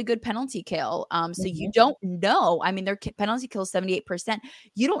a fairly good penalty kill. So you don't know. I mean, their penalty kill is 78%.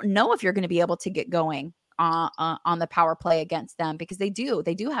 You don't know if you're going to be able to get going on the power play against them, because they do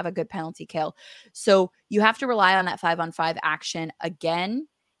have a good penalty kill. So you have to rely on that 5-on-5 action again.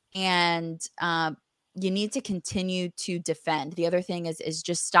 And you need to continue to defend. The other thing is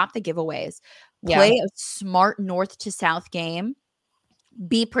just stop the giveaways. Play a smart north to south game.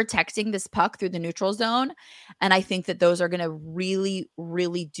 Be protecting this puck through the neutral zone. And I think that those are going to really,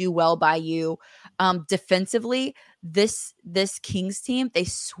 really do well by you. Defensively, this Kings team, they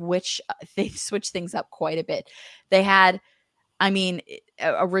switch things up quite a bit. They had,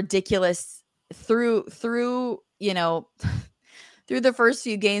 a ridiculous through the first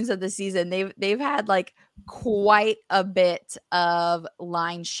few games of the season, they've had like quite a bit of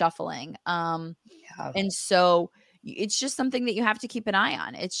line shuffling. And so it's just something that you have to keep an eye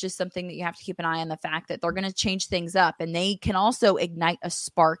on. It's just something that you have to keep an eye on, the fact that they're going to change things up, and they can also ignite a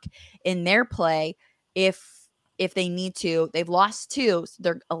spark in their play if they need to. They've lost 2, so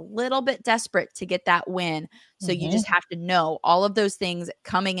they're a little bit desperate to get that win. So you just have to know all of those things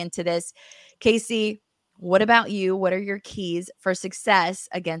coming into this. Casey, what about you? What are your keys for success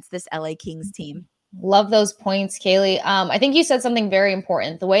against this LA Kings team? Love those points, Kaylee. I think you said something very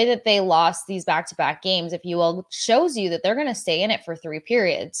important. The way that they lost these back-to-back games, if you will, shows you that they're going to stay in it for 3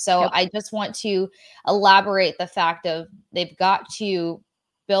 periods. So I just want to elaborate the fact of they've got to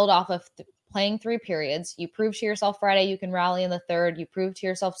build off of playing 3 periods. You prove to yourself Friday you can rally in the third. You prove to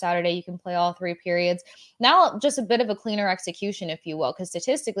yourself Saturday you can play all 3 periods. Now just a bit of a cleaner execution, if you will, because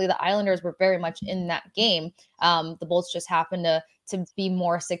statistically the Islanders were very much in that game. The Bolts just happened to be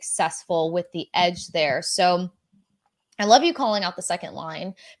more successful with the edge there. So I love you calling out the second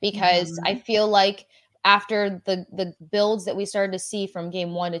line, because I feel like after the builds that we started to see from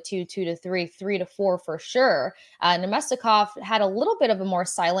game 1 to 2, 2 to 3, 3 to 4 for sure, Namestnikov had a little bit of a more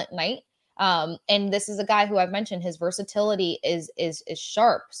silent night. And this is a guy who I've mentioned, his versatility is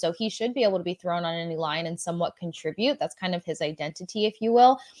sharp. So he should be able to be thrown on any line and somewhat contribute. That's kind of his identity, if you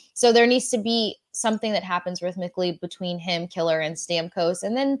will. So there needs to be something that happens rhythmically between him, Killer, and Stamkos.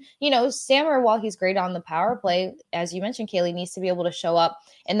 And then, Stammer, while he's great on the power play, as you mentioned, Kaylee, needs to be able to show up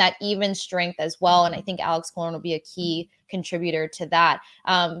in that even strength as well. And I think Alex Killorn will be a key contributor to that.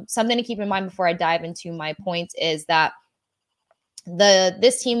 Something to keep in mind before I dive into my points is that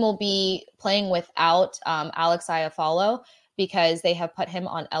this team will be playing without Alex Iafallo because they have put him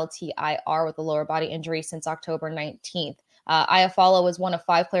on LTIR with a lower body injury since October 19th. Iafallo was one of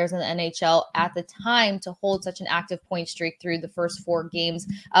 5 players in the NHL at the time to hold such an active point streak through the first 4 games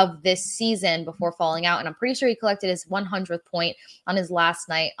of this season before falling out. And I'm pretty sure he collected his 100th point on his last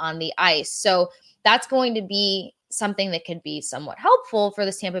night on the ice. So that's going to be something that could be somewhat helpful for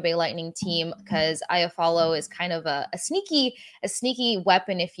the Tampa Bay Lightning team because Iafallo is kind of a sneaky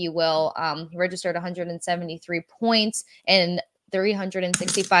weapon, if you will. He registered 173 points in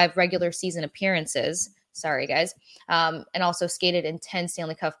 365 regular season appearances. Sorry, guys. And also skated in 10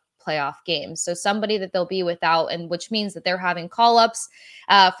 Stanley Cup playoff games. So somebody that they'll be without, and which means that they're having call-ups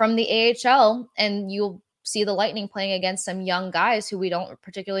from the AHL, and you'll see the Lightning playing against some young guys who we don't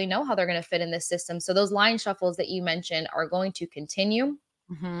particularly know how they're going to fit in this system. So those line shuffles that you mentioned are going to continue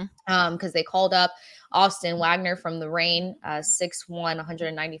because they called up Austin Wagner from the Reign, 6'1",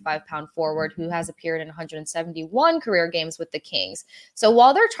 195-pound forward who has appeared in 171 career games with the Kings. So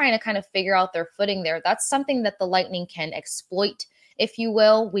while they're trying to kind of figure out their footing there, that's something that the Lightning can exploit, if you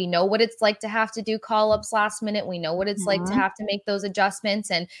will. We know what it's like to have to do call-ups last minute. We know what it's like to have to make those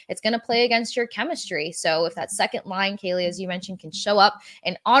adjustments, and it's going to play against your chemistry. So if that second line, Kaylee, as you mentioned, can show up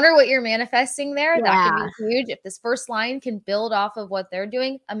and honor what you're manifesting there, that could be huge. If this first line can build off of what they're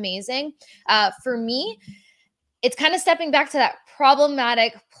doing, amazing. For me, it's kind of stepping back to that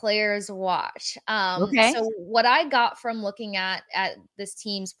problematic players watch. So what I got from looking at this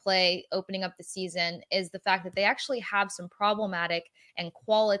team's play opening up the season is the fact that they actually have some problematic and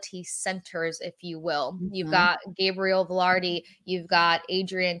quality centers, if you will. You've got Gabriel Velarde, you've got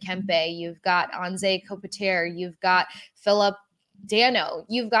Adrian Kempe, you've got Anze Kopitar, you've got Philip Dano.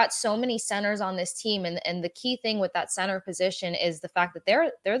 You've got so many centers on this team. And the key thing with that center position is the fact that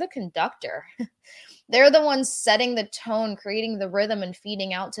they're the conductor. They're the ones setting the tone, creating the rhythm, and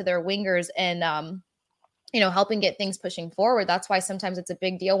feeding out to their wingers and, helping get things pushing forward. That's why sometimes it's a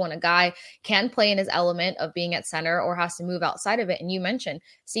big deal when a guy can play in his element of being at center or has to move outside of it. And you mentioned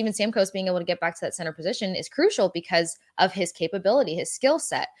Steven Stamkos being able to get back to that center position is crucial because of his capability, his skill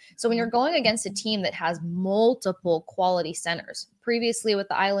set. So when you're going against a team that has multiple quality centers, previously with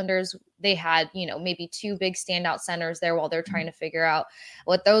the Islanders, they had, maybe 2 big standout centers there while they're trying to figure out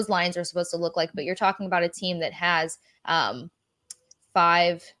what those lines are supposed to look like. But you're talking about a team that has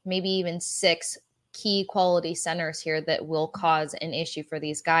 5, maybe even 6 key quality centers here that will cause an issue for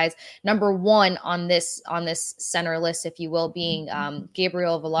these guys. Number 1 on this center list, if you will, being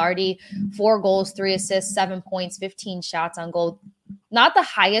Gabriel Velarde, 4 goals, 3 assists, 7 points, 15 shots on goal. Not the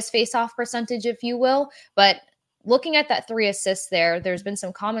highest face-off percentage, if you will, but looking at that 3 assists there's been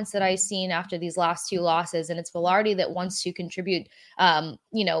some comments that I've seen after these last 2 losses, and it's Velarde that wants to contribute,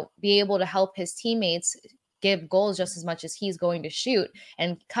 be able to help his teammates give goals just as much as he's going to shoot.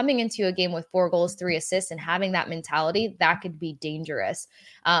 And coming into a game with 4 goals, 3 assists, and having that mentality, that could be dangerous.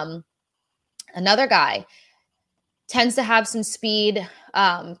 Another guy tends to have some speed,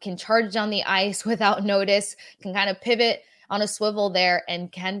 can charge down the ice without notice, can kind of pivot on a swivel there,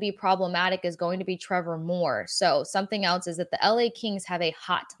 and can be problematic, is going to be Trevor Moore. So something else is that the LA Kings have a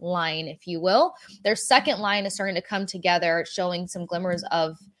hot line, if you will. Their second line is starting to come together, showing some glimmers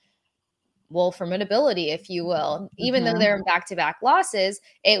of formidability, if you will. Even though they're in back-to-back losses,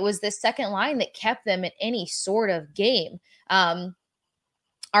 it was the second line that kept them in any sort of game.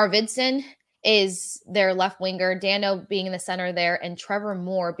 Arvidsson is their left winger, Dano being in the center there, and Trevor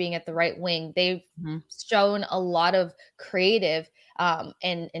Moore being at the right wing. They've shown a lot of creative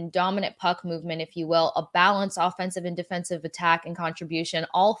and dominant puck movement, if you will, a balanced offensive and defensive attack and contribution.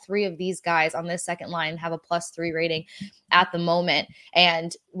 All 3 of these guys on this second line have a +3 rating at the moment,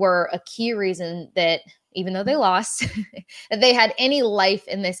 and were a key reason that, even though they lost, that they had any life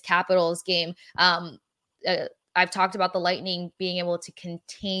in this Capitals game. I've talked about the Lightning being able to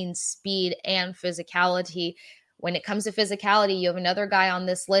contain speed and physicality. When it comes to physicality, you have another guy on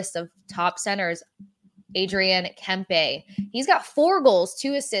this list of top centers, Adrian Kempe. He's got 4 goals,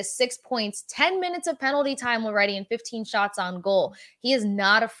 2 assists, 6 points, 10 minutes of penalty time already, and 15 shots on goal. He is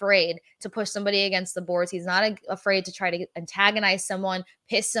not afraid to push somebody against the boards. He's not afraid to try to antagonize someone,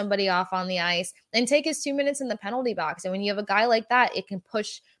 piss somebody off on the ice, and take his 2 minutes in the penalty box. And when you have a guy like that, it can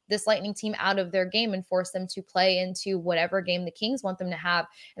push this Lightning team out of their game and force them to play into whatever game the Kings want them to have.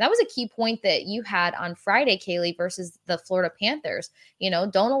 And that was a key point that you had on Friday, Kaylee, versus the Florida Panthers.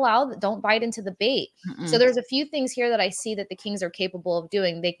 Don't bite into the bait. So there's a few things here that I see that the Kings are capable of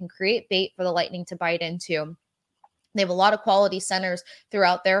doing. They can create bait for the Lightning to bite into. They have a lot of quality centers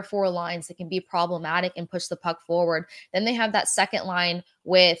throughout their 4 lines that can be problematic and push the puck forward. Then they have that second line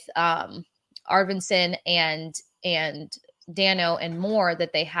with Arvidsson and Dano and Moore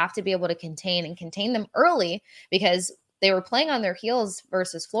that they have to be able to contain them early, because they were playing on their heels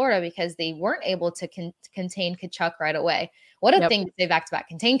versus Florida because they weren't able to contain Tkachuk right away. What a thing to say back-to-back,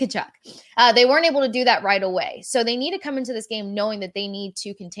 contain Tkachuk. They weren't able to do that right away. So they need to come into this game knowing that they need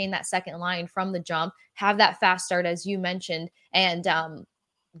to contain that second line from the jump, have that fast start, as you mentioned, and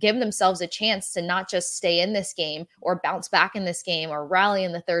give themselves a chance to not just stay in this game or bounce back in this game or rally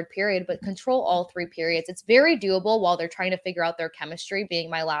in the third period, but control all 3 periods. It's very doable while they're trying to figure out their chemistry, being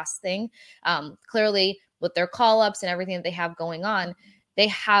my last thing. Clearly, with their call-ups and everything that they have going on, they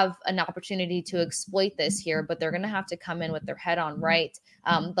have an opportunity to exploit this here, but they're going to have to come in with their head on right.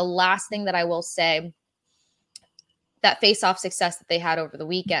 The last thing that I will say, that face-off success that they had over the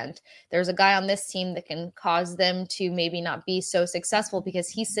weekend. There's a guy on this team that can cause them to maybe not be so successful because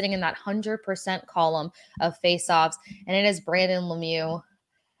he's sitting in that 100% column of face-offs, and it is Brandon Lemieux.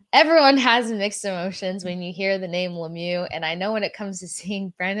 Everyone has mixed emotions when you hear the name Lemieux, and I know when it comes to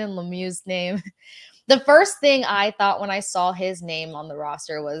seeing Brandon Lemieux's name, the first thing I thought when I saw his name on the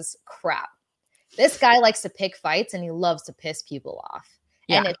roster was, crap. This guy likes to pick fights, and he loves to piss people off.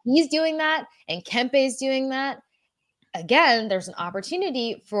 Yeah. And if he's doing that, and Kempe's doing that, again, there's an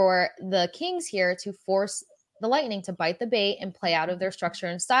opportunity for the Kings here to force the Lightning to bite the bait and play out of their structure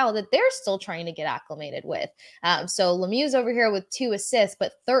and style that they're still trying to get acclimated with. So Lemieux's over here with 2 assists,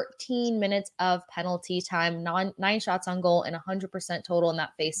 but 13 minutes of penalty time, 9 shots on goal, and 100% total in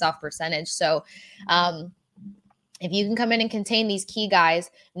that face-off percentage. So if you can come in and contain these key guys,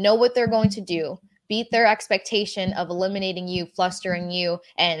 know what they're going to do, beat their expectation of eliminating you, flustering you,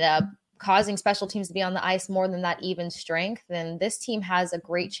 and causing special teams to be on the ice more than that even strength, then this team has a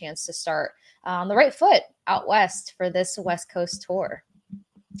great chance to start on the right foot out west for this West Coast tour.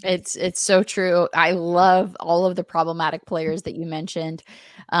 It's so true. I love all of the problematic players that you mentioned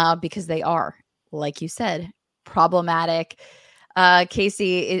because they are, like you said, problematic.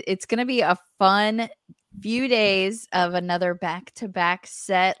 Casey, it's going to be a fun few days of another back-to-back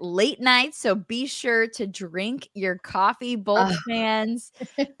set late night, so be sure to drink your coffee, Bolts fans.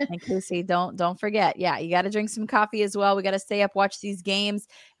 And Casey, don't forget, you got to drink some coffee as well. We got to stay up, watch these games.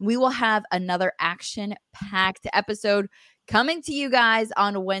 We will have another action-packed episode coming to you guys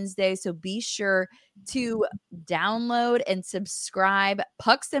on Wednesday, so be sure to download and subscribe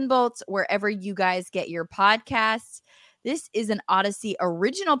Pucks and Bolts wherever you guys get your podcasts. This is an Odyssey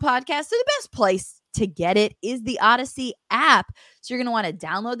original podcast, so the best place to get it is the Odyssey app. So you're going to want to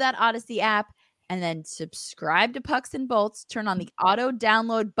download that Odyssey app and then subscribe to Pucks and Bolts. Turn on the auto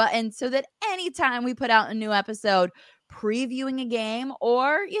download button so that anytime we put out a new episode, previewing a game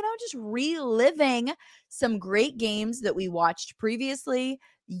or, just reliving some great games that we watched previously,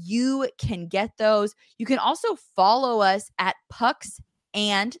 you can get those. You can also follow us at Pucks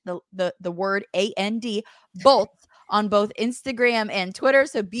and the word AND Bolts on both Instagram and Twitter.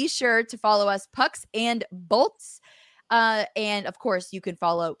 So be sure to follow us, Pucks and Bolts. And of course, you can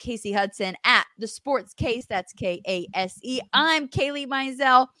follow Casey Hudson at The Sports Case. That's Kase. I'm Kaylee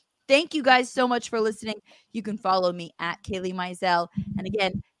Mizell. Thank you guys so much for listening. You can follow me at Kaylee Mizell. And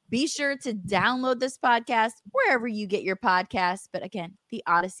again, be sure to download this podcast wherever you get your podcasts. But again, the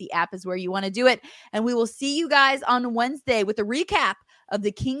Odyssey app is where you want to do it. And we will see you guys on Wednesday with a recap of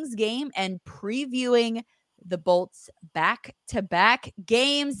the Kings game and previewing the Bolts back-to-back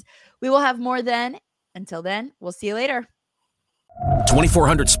games. We will have more then. Until then, we'll see you later.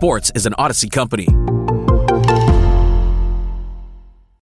 2400 Sports is an Odyssey company.